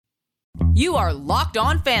You are Locked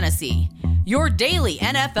On Fantasy, your daily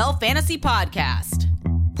NFL fantasy podcast.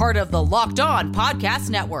 Part of the Locked On Podcast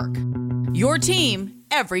Network, your team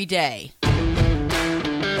every day.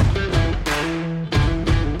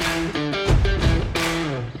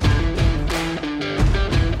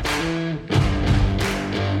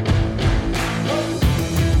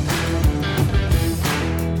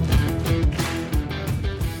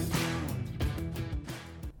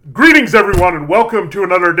 Greetings, everyone, and welcome to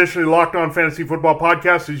another edition of the Locked On Fantasy Football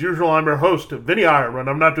Podcast. As usual, I'm your host, Vinnie Iyer. When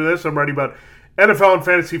I'm not doing this, I'm writing about NFL and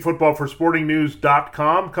fantasy football for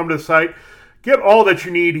sportingnews.com. Come to the site, get all that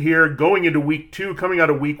you need here going into Week 2, coming out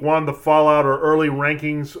of Week 1, the fallout or early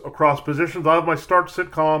rankings across positions. I'll have my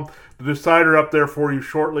start-sit column, the decider, up there for you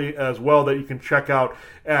shortly as well that you can check out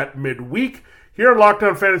at midweek. Here at Locked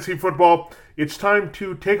On Fantasy Football, it's time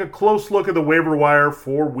to take a close look at the waiver wire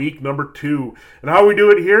for week number 2. And how we do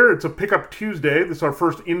it here, it's a Pickup Tuesday. This is our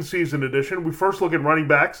first in-season edition. We first look at running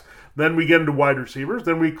backs, then we get into wide receivers,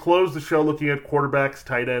 then we close the show looking at quarterbacks,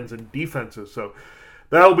 tight ends, and defenses. So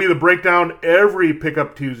that'll be the breakdown every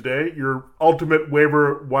Pickup Tuesday, your ultimate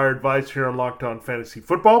waiver wire advice here on Locked On Fantasy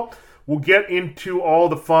Football. We'll get into all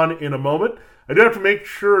the fun in a moment. I do have to make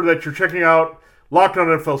sure that you're checking out Locked On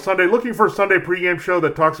NFL Sunday. Looking for a Sunday pregame show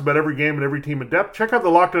that talks about every game and every team in depth? Check out the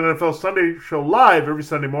Locked On NFL Sunday show live every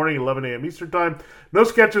Sunday morning at 11 a.m. Eastern Time. No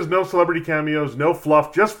sketches, no celebrity cameos, no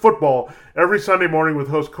fluff, just football every Sunday morning with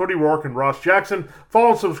hosts Cody Rourke and Ross Jackson. Follow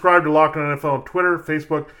and subscribe to Locked On NFL on Twitter,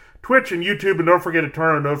 Facebook, Twitch, and YouTube. And don't forget to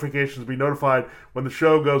turn on notifications to be notified when the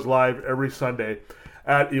show goes live every Sunday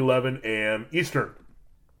at 11 a.m. Eastern.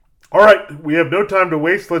 All right, we have no time to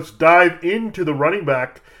waste. Let's dive into the running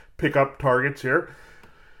back pick-up targets here.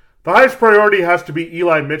 The highest priority has to be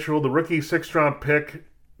Eli Mitchell, the rookie 6th-round pick.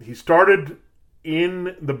 He started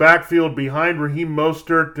in the backfield behind Raheem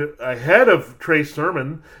Mostert, ahead of Trey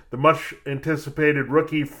Sermon, the much-anticipated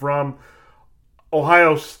rookie from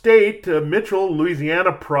Ohio State. Mitchell,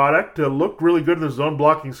 Louisiana product, looked really good in the zone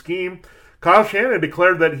blocking scheme. Kyle Shanahan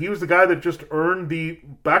declared that he was the guy that just earned the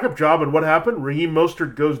backup job, and what happened? Raheem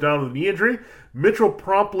Mostert goes down with a knee injury. Mitchell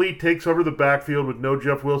promptly takes over the backfield with no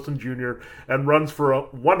Jeff Wilson Jr. and runs for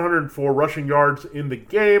 104 rushing yards in the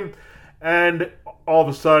game, and all of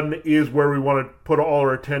a sudden is where we want to put all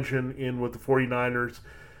our attention in with the 49ers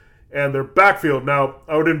and their backfield. Now,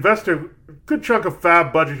 I would invest a good chunk of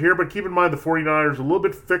fab budget here, but keep in mind the 49ers are a little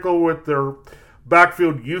bit fickle with their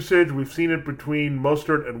backfield usage. We've seen it between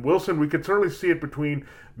Mostert and Wilson. We could certainly see it between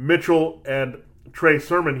Mitchell and Trey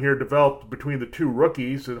Sermon here, developed between the two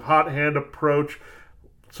rookies. A hot hand approach,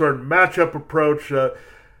 sort of matchup approach.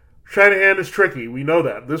 Shanahan is tricky. We know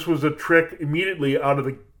that. This was a trick immediately out of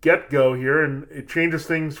the get-go here, and it changes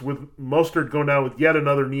things with Mostert going down with yet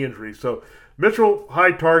another knee injury. So Mitchell,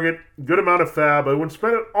 high target, good amount of fab. I wouldn't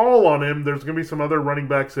spend it all on him. There's going to be some other running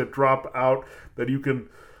backs that drop out that you can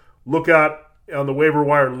look at on the waiver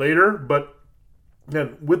wire later, but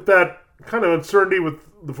again, with that kind of uncertainty with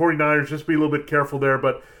the 49ers, just be a little bit careful there.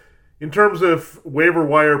 But in terms of waiver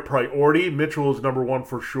wire priority, Mitchell is number 1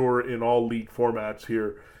 for sure in all league formats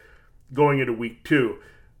here going into week 2.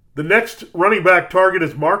 The next running back target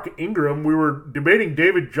is Mark Ingram. We were debating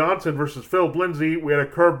David Johnson versus Philip Lindsay. We had a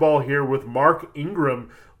curveball here with Mark Ingram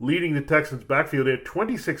leading the Texans' backfield. He had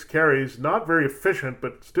 26 carries, not very efficient,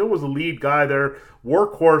 but still was the lead guy there.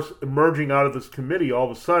 Workhorse emerging out of this committee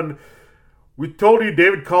all of a sudden. We told you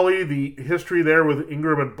David Culley, the history there with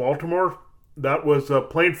Ingram at Baltimore. That was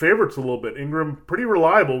playing favorites a little bit. Ingram, pretty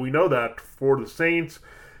reliable, we know that, for the Saints.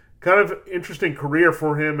 Kind of interesting career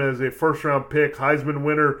for him as a first-round pick, Heisman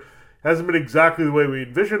winner. Hasn't been exactly the way we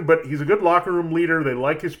envisioned, but he's a good locker room leader. They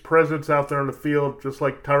like his presence out there on the field, just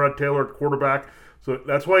like Tyrod Taylor at quarterback. So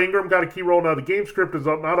that's why Ingram got a key role. Now, the game script is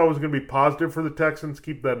not always going to be positive for the Texans.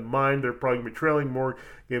 Keep that in mind. They're probably going to be trailing more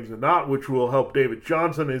games than not, which will help David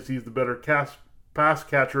Johnson as he's the better pass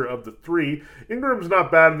catcher of the 3. Ingram's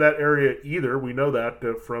not bad in that area either. We know that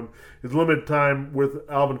from his limited time with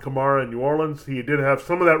Alvin Kamara in New Orleans. He did have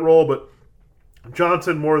some of that role, but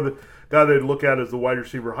Johnson more the guy they'd look at as the wide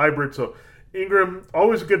receiver hybrid. So Ingram,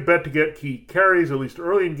 always a good bet to get key carries, at least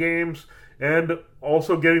early in games, and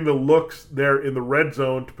also getting the looks there in the red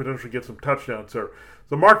zone to potentially get some touchdowns there.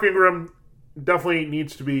 So Mark Ingram definitely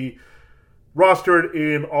needs to be rostered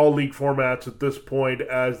in all league formats at this point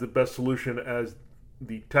as the best solution as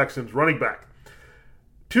the Texans running back.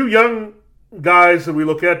 2 young guys that we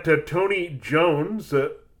look at, Tony Jones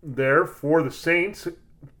there for the Saints,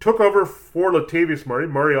 took over for Latavius Murray.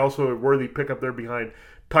 Murray also a worthy pickup there behind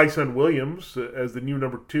Tyson Williams as the new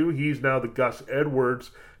number 2. He's now the Gus Edwards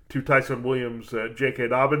to Tyson Williams, J.K.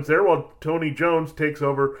 Dobbins there, while Tony Jones takes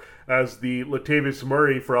over as the Latavius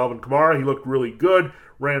Murray for Alvin Kamara. He looked really good,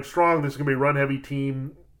 ran strong. This is going to be a run-heavy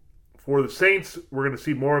team for the Saints. We're going to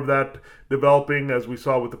see more of that developing as we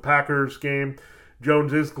saw with the Packers game.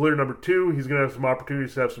 Jones is clear number 2. He's going to have some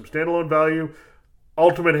opportunities to have some standalone value.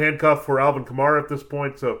 Ultimate handcuff for Alvin Kamara at this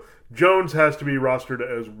point, so Jones has to be rostered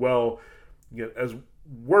as well. Again, as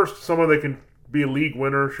worst, someone that can be a league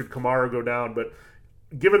winner should Kamara go down, but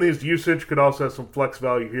given his usage, could also have some flex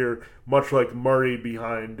value here, much like Murray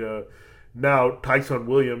behind now Tyson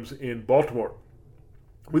Williams in Baltimore.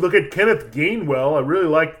 We look at Kenneth Gainwell. I really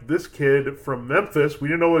like this kid from Memphis. We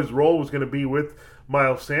didn't know what his role was going to be with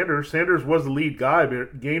Miles Sanders. Sanders was the lead guy,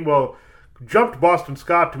 but Gainwell jumped Boston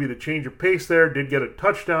Scott to be the change of pace there, did get a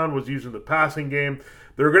touchdown, was using the passing game.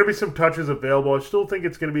 There are going to be some touches available. I still think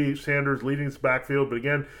it's going to be Sanders leading this backfield, but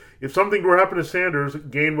again, if something were to happen to Sanders,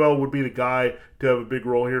 Gainwell would be the guy to have a big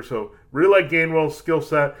role here. So really like Gainwell's skill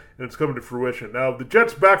set, and it's coming to fruition. Now, the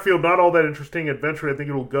Jets' backfield, not all that interesting. Eventually, I think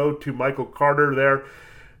it will go to Michael Carter there.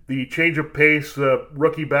 The change of pace,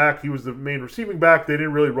 rookie back, he was the main receiving back. They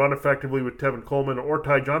didn't really run effectively with Tevin Coleman or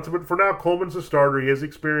Ty Johnson, but for now, Coleman's the starter. He has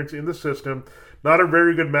experience in the system. Not a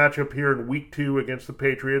very good matchup here in Week 2 against the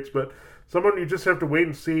Patriots, but someone you just have to wait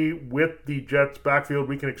and see with the Jets' backfield.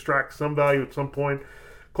 We can extract some value at some point.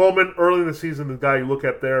 Coleman, early in the season, the guy you look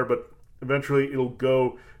at there, but eventually it'll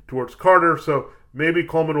go towards Carter. So maybe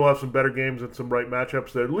Coleman will have some better games and some right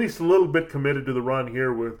matchups. They're at least a little bit committed to the run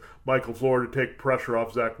here with Michael Floyd to take pressure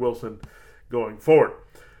off Zach Wilson going forward.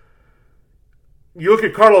 You look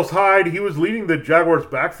at Carlos Hyde. He was leading the Jaguars'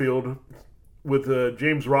 backfield with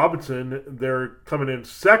James Robinson. They're coming in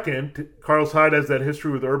second. Carlos Hyde has that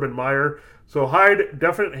history with Urban Meyer. So Hyde,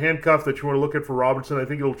 definite handcuff that you want to look at for Robinson. I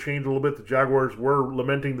think it'll change a little bit. The Jaguars were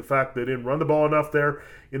lamenting the fact they didn't run the ball enough there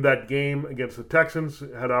in that game against the Texans.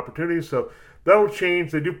 Had opportunities, so that will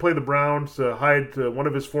change. They do play the Browns. Hyde, one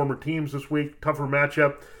of his former teams this week. Tougher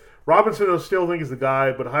matchup. Robinson, I still think is the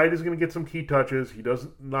guy, but Hyde is going to get some key touches. He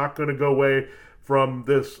not going to go away from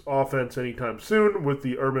this offense anytime soon with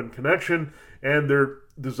the Urban connection and their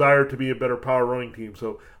desire to be a better power running team.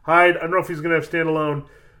 So Hyde, I don't know if he's going to have standalone.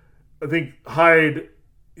 I think Hyde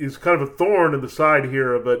is kind of a thorn in the side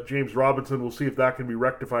here of James Robinson. We'll see if that can be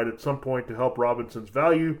rectified at some point to help Robinson's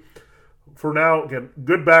value. For now, again,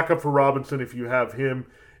 good backup for Robinson if you have him,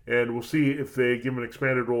 and we'll see if they give him an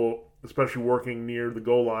expanded role, especially working near the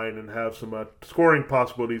goal line and have some scoring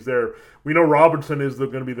possibilities there. We know Robinson is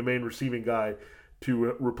going to be the main receiving guy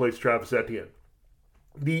to replace Travis Etienne.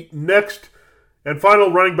 The next and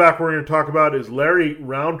final running back we're going to talk about is Larry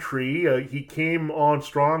Roundtree. He came on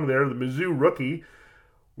strong there, the Mizzou rookie.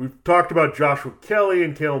 We've talked about Joshua Kelly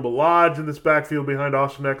and Kalen Ballage in this backfield behind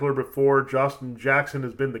Austin Eckler before. Justin Jackson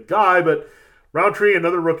has been the guy, but Roundtree,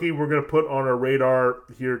 another rookie we're going to put on our radar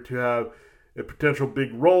here to have a potential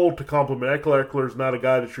big role to complement Eckler. Eckler is not a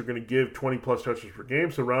guy that you're going to give 20-plus touches per game,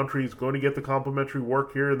 so Roundtree is going to get the complementary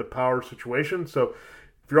work here in the power situation. So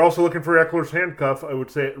if you're also looking for Eckler's handcuff, I would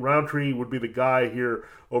say Roundtree would be the guy here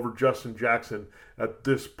over Justin Jackson at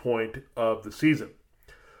this point of the season.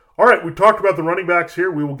 All right, we talked about the running backs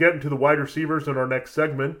here. We will get into the wide receivers in our next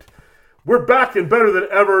segment. We're back and better than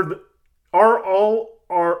ever. All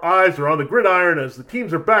our eyes are on the gridiron as the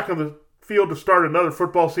teams are back on the field to start another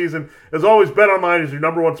football season. As always, BetOnline is your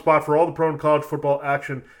number one spot for all the pro and college football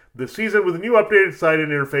action this season. With a new updated site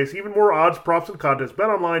and interface, even more odds, props, and contests,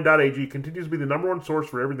 BetOnline.ag continues to be the number one source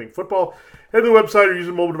for everything football. Head to the website or use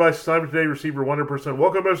a mobile device to sign up today. Receive your 100%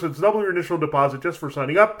 welcome bonus. Double your initial deposit just for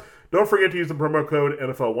signing up. Don't forget to use the promo code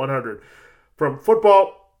NFL100. From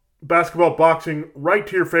football, basketball, boxing, right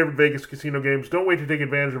to your favorite Vegas casino games, don't wait to take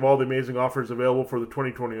advantage of all the amazing offers available for the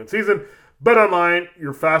 2021 season. BetOnline,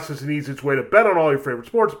 your fastest and easiest way to bet on all your favorite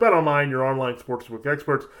sports. BetOnline, your online sportsbook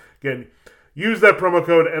experts. Again, use that promo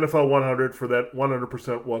code NFL100 for that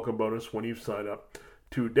 100% welcome bonus when you sign up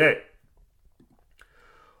today.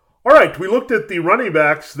 All right, we looked at the running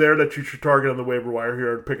backs there that you should target on the waiver wire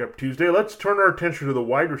here on Pickup Tuesday. Let's turn our attention to the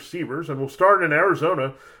wide receivers, and we'll start in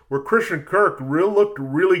Arizona, where Christian Kirk looked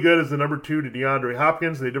really good as the number 2 to DeAndre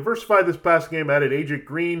Hopkins. They diversified this past game, added A.J.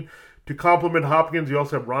 Green to complement Hopkins. You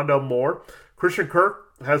also have Rondell Moore. Christian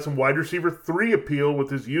Kirk has some wide receiver 3 appeal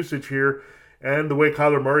with his usage here, and the way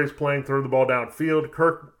Kyler Murray is playing, throwing the ball downfield.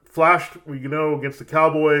 Kirk flashed, against the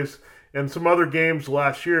Cowboys and some other games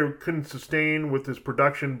last year. Couldn't sustain with his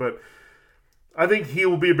production, but I think he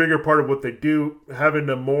will be a bigger part of what they do. Having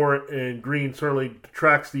Moore and Green certainly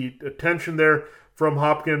detracts the attention there from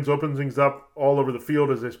Hopkins opens things up all over the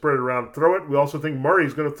field as they spread it around and throw it. We also think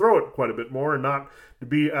Murray's going to throw it quite a bit more and not to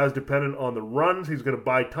be as dependent on the runs. He's going to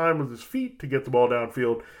buy time with his feet to get the ball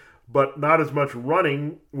downfield, but not as much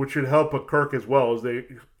running, which should help Kirk as well as they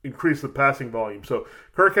increase the passing volume. So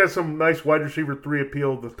Kirk has some nice wide receiver 3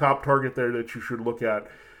 appeal, the top target there that you should look at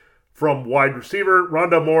from wide receiver.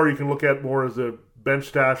 Rondale Moore you can look at more as a bench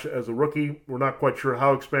stash as a rookie. We're not quite sure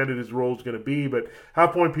how expanded his role is going to be, but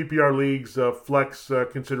half-point PPR leagues, flex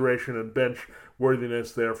consideration and bench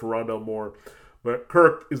worthiness there for Rondale Moore. But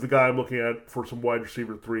Kirk is the guy I'm looking at for some wide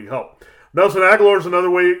receiver 3 help. Nelson Aguilar is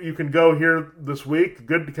another way you can go here this week.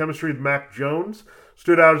 Good chemistry with Mac Jones.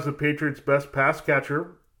 Stood out as the Patriots' best pass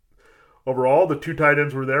catcher. Overall, the 2 tight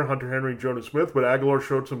ends were there, Hunter Henry and Jonas Smith, but Aguilar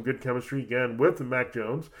showed some good chemistry again with Mac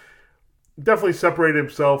Jones. Definitely separated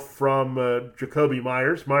himself from Jacoby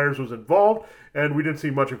Myers. Myers was involved, and we didn't see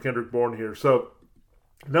much of Kendrick Bourne here. So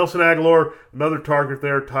Nelson Aguilar, another target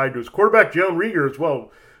there tied to his quarterback, Jalen Reagor as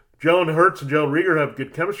well. Jalen Hurts and Jalen Reagor have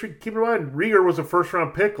good chemistry. Keep in mind, Reagor was a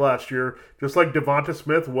first-round pick last year, just like Devonta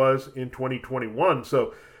Smith was in 2021.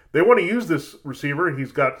 So they want to use this receiver.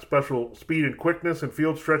 He's got special speed and quickness and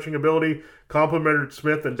field stretching ability. Complemented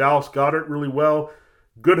Smith and Dallas Goedert really well.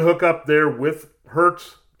 Good hookup there with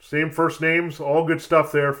Hurts. Same first names, all good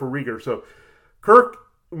stuff there for Reagor. So Kirk,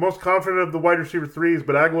 most confident of the wide receiver 3s,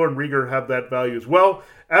 but Aguilar and Reagor have that value as well.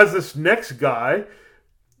 As this next guy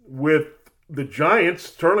with the Giants,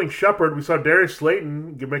 Sterling Shepard, we saw Darius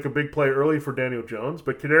Slayton make a big play early for Daniel Jones,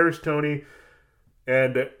 but Kadarius Toney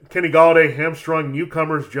and Kenny Golladay, hamstrung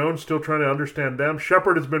newcomers. Jones still trying to understand them.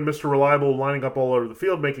 Shepard has been Mr. Reliable, lining up all over the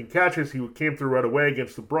field, making catches. He came through right away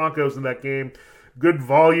against the Broncos in that game. Good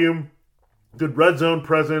volume. Good red zone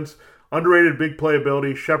presence, underrated big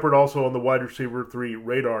playability. Shepard also on the wide receiver 3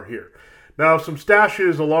 radar here. Now, some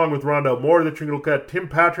stashes along with Rondale Moore that you can look at. Tim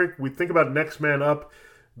Patrick, we think about next man up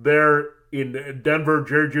there in Denver.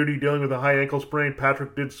 Jerry Jeudy dealing with a high ankle sprain.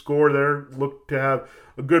 Patrick did score there. Looked to have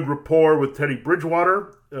a good rapport with Teddy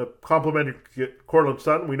Bridgewater, complimented Cortland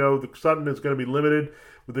Sutton. We know that Sutton is going to be limited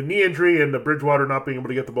with a knee injury and the Bridgewater not being able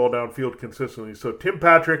to get the ball downfield consistently. So Tim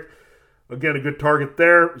Patrick, again, a good target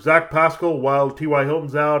there. Zach Pascal, while T.Y.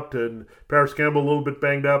 Hilton's out and Paris Campbell a little bit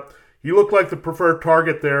banged up, he looked like the preferred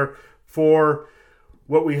target there for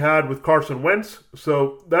what we had with Carson Wentz.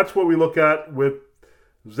 So that's what we look at with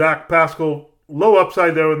Zach Pascal. Low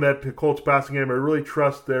upside there in that Colts passing game. I really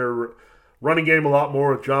trust their running game a lot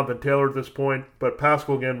more with Jonathan Taylor at this point. But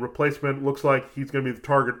Pascal, again, replacement, looks like he's going to be the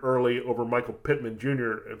target early over Michael Pittman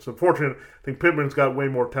Jr. It's unfortunate. I think Pittman's got way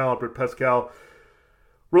more talent, but Pascal,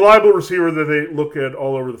 reliable receiver that they look at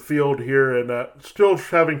all over the field here, and still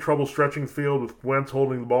having trouble stretching the field with Wentz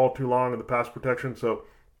holding the ball too long in the pass protection. So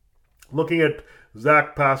looking at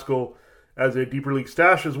Zach Pascal as a deeper league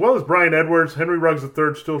stash, as well as Bryan Edwards. Henry Ruggs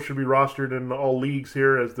III still should be rostered in all leagues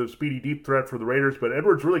here as the speedy deep threat for the Raiders, but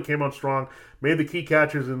Edwards really came on strong, made the key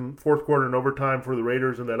catches in fourth quarter and overtime for the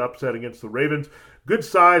Raiders in that upset against the Ravens. Good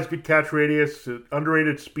size, good catch radius,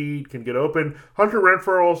 underrated speed, can get open. Hunter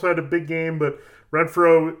Renfrow also had a big game, but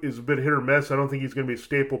Renfrow is a bit hit or miss. I don't think he's going to be a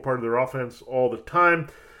staple part of their offense all the time.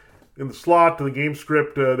 In the slot, to the game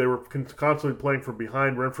script, they were constantly playing from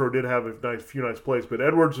behind. Renfrow did have a few nice plays, but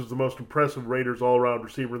Edwards was the most impressive Raiders all-around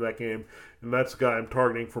receiver in that game, and that's the guy I'm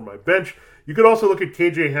targeting for my bench. You could also look at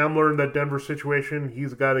KJ Hamler in that Denver situation.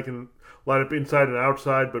 He's a guy that can line up inside and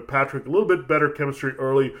outside, but Patrick, a little bit better chemistry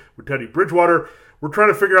early with Teddy Bridgewater. We're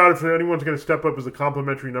trying to figure out if anyone's going to step up as a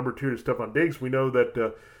complimentary number 2 to Stephon Diggs. We know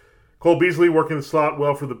that Cole Beasley working the slot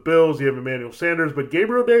well for the Bills. You have Emmanuel Sanders, but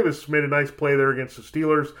Gabriel Davis made a nice play there against the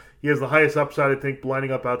Steelers. He has the highest upside, I think,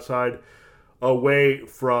 lining up outside away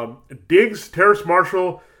from Diggs. Terrace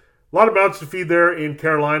Marshall, a lot of mouths to feed there in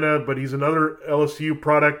Carolina, but he's another LSU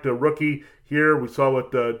product, a rookie here. We saw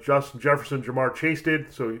what Justin Jefferson, Jamar Chase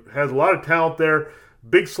did, so he has a lot of talent there.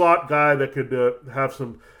 Big slot guy that could have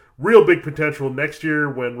some real big potential next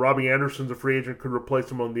year when Robbie Anderson's a free agent, could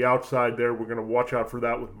replace him on the outside there. We're going to watch out for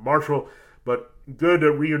that with Marshall. But good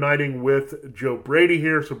at reuniting with Joe Brady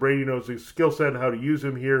here, so Brady knows his skill set and how to use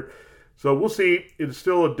him here. So we'll see. It's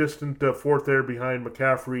still a distant fourth there behind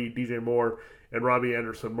McCaffrey, DJ Moore, and Robbie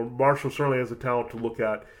Anderson. Marshall certainly has the talent to look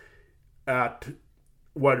at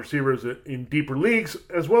wide receivers in deeper leagues,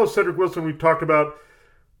 as well as Cedric Wilson. We talked about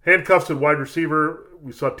handcuffs at wide receiver.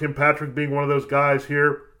 We saw Tim Patrick being one of those guys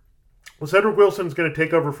here. Well, Cedric Wilson's going to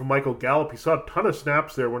take over from Michael Gallup. He saw a ton of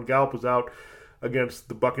snaps there when Gallup was out against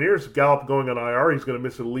the Buccaneers. Gallup going on IR. He's going to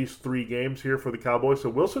miss at least 3 games here for the Cowboys. So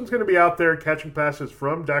Wilson's going to be out there catching passes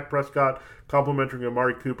from Dak Prescott, complimenting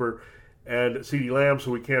Amari Cooper and CeeDee Lamb,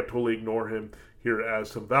 so we can't totally ignore him here as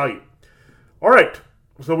some value. All right,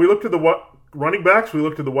 so we looked at the running backs. We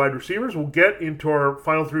looked at the wide receivers. We'll get into our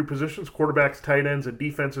final three positions, quarterbacks, tight ends, and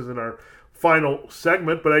defenses in our final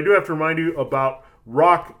segment. But I do have to remind you about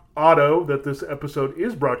Rock Auto, that this episode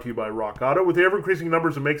is brought to you by Rock Auto. With the ever-increasing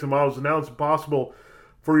numbers of makes and models, now it's impossible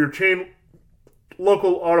for your chain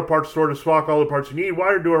local auto parts store to stock all the parts you need.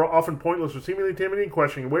 Why do are often pointless or seemingly intimidating,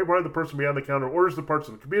 questioning why the person behind the counter orders the parts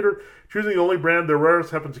on the computer, choosing the only brand their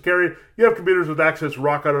rarest happens to carry. You have computers with access to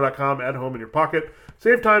rockauto.com at home in your pocket.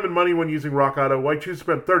 Save time and money when using Rock Auto. Why choose to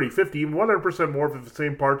spend 30, 50, even 100% more for the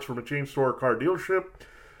same parts from a chain store or car dealership?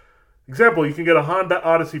 Example, you can get a Honda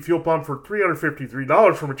Odyssey fuel pump for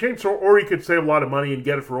 $353 from a chain store, or you could save a lot of money and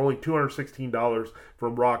get it for only $216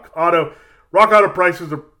 from Rock Auto. Rock Auto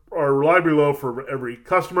prices are reliably low for every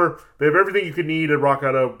customer. They have everything you could need at Rock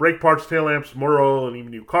Auto: brake parts, tail lamps, motor oil, and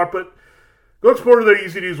even new carpet. Go explore their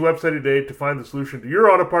easy-to-use website today to find the solution to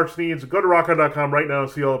your auto parts needs. Go to rockauto.com right now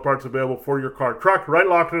and see all the parts available for your car, truck. Right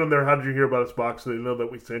locked in there, how did you hear about us box, so they know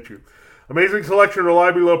that we sent you. Amazing selection,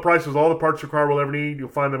 reliably low prices, all the parts your car will ever need. You'll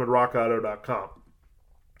find them at rockauto.com.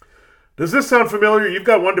 Does this sound familiar? You've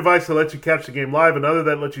got one device that lets you catch the game live, another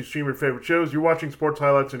that lets you stream your favorite shows. You're watching sports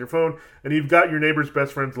highlights on your phone, and you've got your neighbor's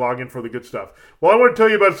best friends log in for the good stuff. Well, I want to tell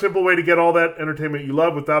you about a simple way to get all that entertainment you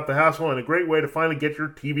love without the hassle, and a great way to finally get your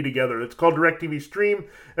TV together. It's called DirecTV Stream,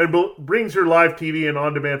 and it brings your live TV and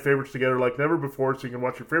on-demand favorites together like never before, so you can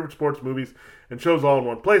watch your favorite sports, movies, and shows all in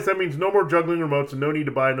one place. That means no more juggling remotes and no need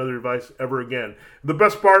to buy another device ever again. The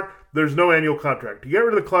best part, there's no annual contract. To get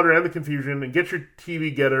rid of the clutter and the confusion and get your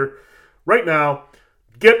TV getter right now,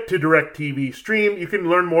 get to DirecTV Stream. You can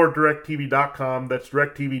learn more at DirecTV.com. That's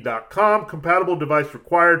DirecTV.com. Compatible device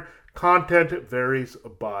required. Content varies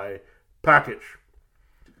by package.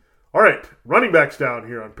 All right, running backs down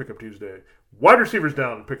here on Pickup Tuesday. Wide receivers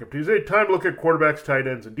down on Pickup Tuesday. Time to look at quarterbacks, tight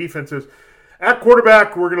ends, and defenses. At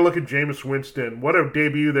quarterback, we're going to look at Jameis Winston. What a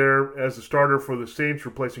debut there as the starter for the Saints,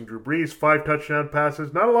 replacing Drew Brees. 5 touchdown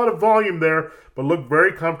passes. Not a lot of volume there, but looked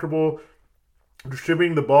very comfortable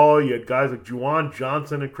distributing the ball. You had guys like Juwan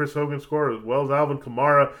Johnson and Chris Hogan score, as well as Alvin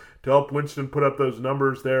Kamara, to help Winston put up those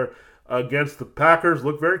numbers there against the Packers.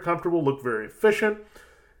 Looked very comfortable, looked very efficient.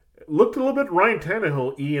 Looked a little bit Ryan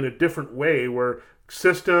Tannehill-y in a different way, where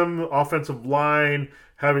system, offensive line,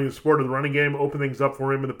 having the support of the running game open things up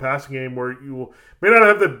for him in the passing game, where you may not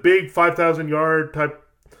have the big 5,000-yard type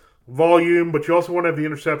volume, but you also want to have the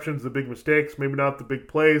interceptions, the big mistakes, maybe not the big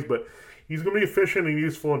plays, but he's going to be efficient and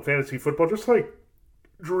useful in fantasy football, just like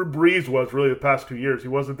Drew Brees was really the past 2 years. He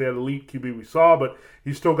wasn't that elite QB we saw, but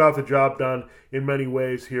he still got the job done in many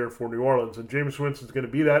ways here for New Orleans. And Jameis Winston's going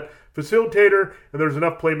to be that facilitator, and there's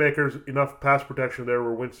enough playmakers, enough pass protection there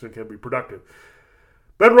where Winston can be productive.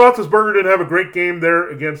 Ben Roethlisberger didn't have a great game there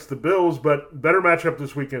against the Bills, but better matchup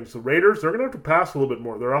this weekend. So Raiders, they're going to have to pass a little bit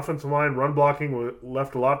more. Their offensive line, run blocking,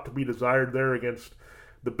 left a lot to be desired there against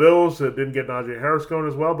the Bills. Didn't get Najee Harris going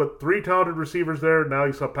as well, but 3 talented receivers there. Now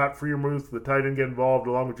you saw Pat Freiermuth, the tight end, get involved,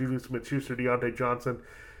 along with Julius Smith-Schuster, Deontay Johnson,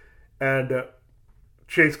 and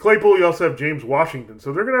Chase Claypool. You also have James Washington.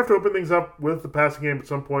 So they're going to have to open things up with the passing game at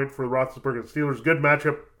some point for the Roethlisberger and Steelers. Good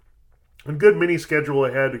matchup and good mini schedule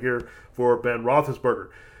ahead here for Ben Roethlisberger.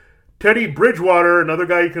 Teddy Bridgewater, another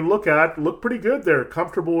guy you can look at, looked pretty good there.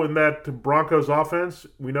 Comfortable in that Broncos offense.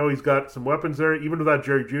 We know he's got some weapons there. Even without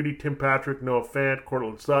Jerry Jeudy, Tim Patrick, Noah Fant,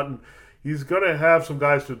 Cortland Sutton, he's going to have some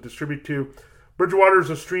guys to distribute to. Bridgewater is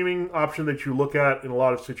a streaming option that you look at in a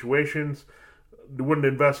lot of situations. Wouldn't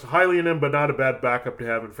invest highly in him, but not a bad backup to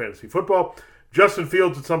have in fantasy football. Justin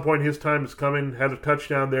Fields, at some point, his time is coming. Had a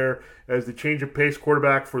touchdown there as the change of pace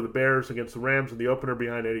quarterback for the Bears against the Rams in the opener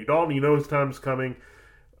behind Andy Dalton. You know his time is coming.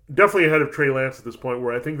 Definitely ahead of Trey Lance at this point,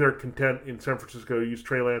 where I think they're content in San Francisco to use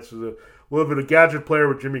Trey Lance as a little bit of a gadget player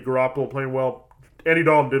with Jimmy Garoppolo playing well. Andy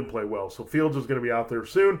Dalton didn't play well, so Fields is going to be out there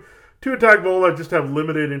soon. Tua Tagovailoa, just have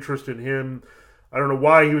limited interest in him. I don't know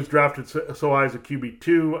why he was drafted so high as a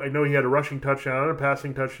QB2. I know he had a rushing touchdown and a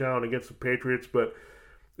passing touchdown against the Patriots, but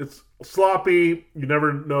it's sloppy. You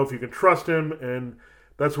never know if you can trust him, and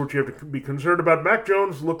that's what you have to be concerned about. Mac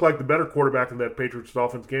Jones looked like the better quarterback in that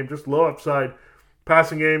Patriots-Dolphins game. Just low upside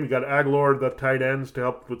passing game. You got Aguilar, the tight ends, to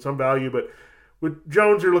help with some value, but with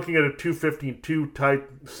Jones, you're looking at a 215-2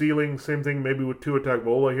 type ceiling. Same thing maybe with Tua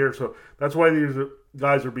Tagovailoa here. So that's why these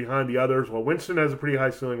guys are behind the others. While Winston has a pretty high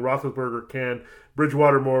ceiling, Roethlisberger can.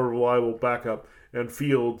 Bridgewater, more reliable backup. And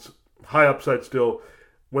Fields, high upside still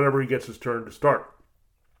whenever he gets his turn to start.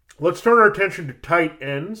 Let's turn our attention to tight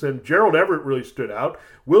ends. And Gerald Everett really stood out.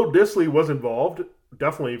 Will Dissly was involved,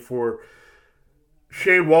 definitely, for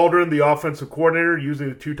Shane Waldron, the offensive coordinator, using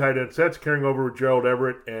the 2 tight end sets, carrying over with Gerald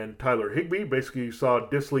Everett and Tyler Higbee. Basically, you saw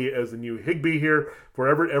Dissly as the new Higbee here for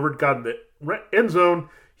Everett. Everett got in the end zone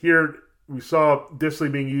here We saw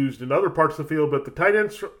Disley being used in other parts of the field, but the tight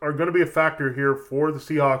ends are going to be a factor here for the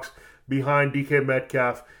Seahawks behind DK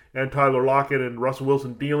Metcalf and Tyler Lockett, and Russell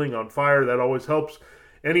Wilson dealing on fire. That always helps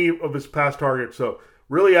any of his pass targets. So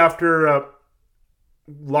really after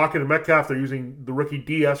Lockett and Metcalf, they're using the rookie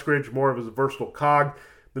D. Eskridge more of as a versatile cog.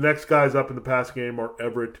 The next guys up in the pass game are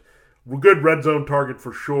Everett. Good red zone target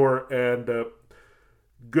for sure, and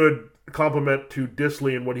good compliment to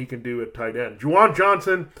Disley and what he can do at tight end. Juwan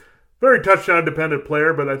Johnson, very touchdown-dependent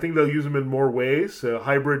player, but I think they'll use him in more ways.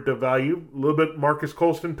 Hybrid value. A little bit Marcus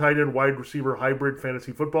Colston, tight end, wide receiver, hybrid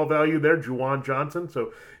fantasy football value there. Juwan Johnson. So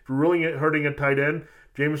if you're really hurting at tight end,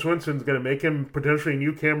 Jameis Winston's going to make him potentially a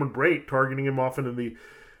new Cameron Brate, targeting him often in the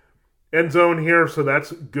end zone here. So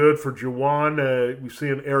that's good for Juwan. We've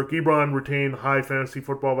seen Eric Ebron retain high fantasy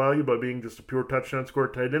football value by being just a pure touchdown scorer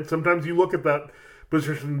at tight end. Sometimes you look at that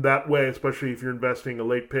position that way, especially if you're investing a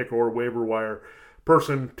late pick or waiver wire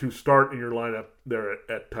person to start in your lineup there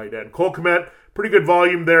at tight end. Cole Kmet, pretty good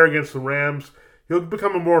volume there against the Rams. He'll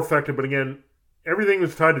become a more effective, but again, everything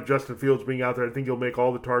is tied to Justin Fields being out there. I think he'll make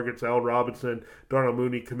all the targets, Allen Robinson, Darnell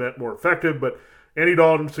Mooney, Kmet more effective, but Andy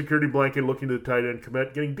Dalton, security blanket, looking to the tight end.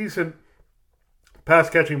 Kmet getting decent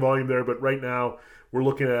pass-catching volume there, but right now we're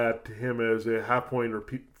looking at him as a half-point or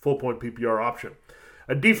full-point PPR option.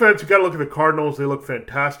 A defense, you got to look at the Cardinals. They look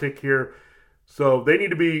fantastic here. So they need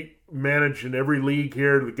to be managed in every league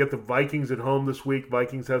here to get the Vikings at home this week.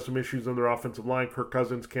 Vikings have some issues on their offensive line. Kirk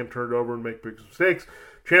Cousins can't turn it over and make big mistakes.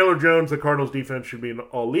 Chandler Jones, the Cardinals defense should be in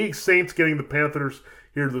all leagues. Saints getting the Panthers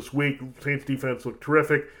here this week. Saints defense looked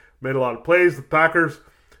terrific. Made a lot of plays. The Packers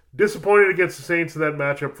disappointed against the Saints in that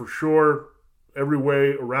matchup for sure. Every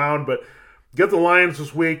way around, but get the Lions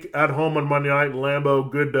this week at home on Monday night in Lambeau.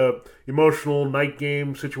 Good emotional night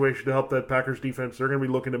game situation to help that Packers defense. They're going to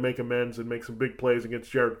be looking to make amends and make some big plays against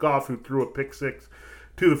Jared Goff, who threw a pick six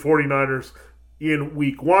to the 49ers in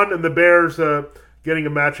week one. And the Bears getting a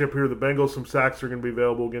matchup here. The Bengals, some sacks are going to be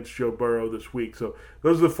available against Joe Burrow this week. So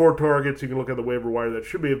those are the four targets. You can look at the waiver wire that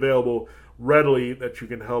should be available readily that you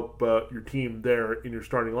can help your team there in your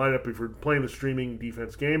starting lineup if you're playing the streaming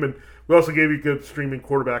defense game. And we also gave you good streaming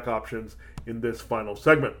quarterback options in this final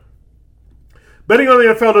segment. Betting on the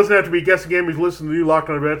NFL doesn't have to be a guessing game. We've listened to the new Locked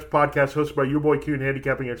On Bets podcast hosted by your boy Q and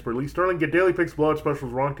handicapping expert Lee Sterling. Get daily picks, blowout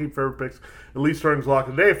specials, wrong team favorite picks, and Lee Sterling's Lock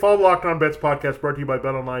of the Day. Follow the Locked On Bets podcast brought to you by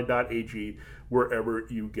betonline.ag wherever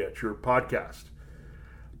you get your podcast.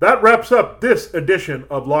 That wraps up this edition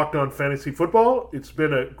of Locked On Fantasy Football. It's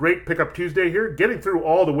been a great Pickup Tuesday here, getting through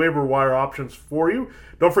all the waiver wire options for you.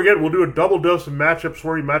 Don't forget, we'll do a double dose of matchups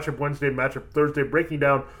for you, Matchup Wednesday, Matchup Thursday, breaking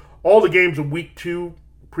down all the games of Week 2,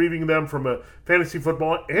 previewing them from a fantasy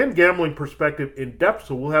football and gambling perspective in depth.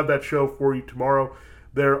 So we'll have that show for you tomorrow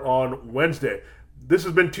there on Wednesday. This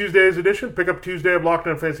has been Tuesday's edition, Pickup Tuesday of Locked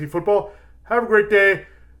On Fantasy Football. Have a great day.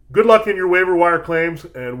 Good luck in your waiver wire claims,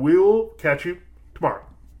 and we'll catch you tomorrow.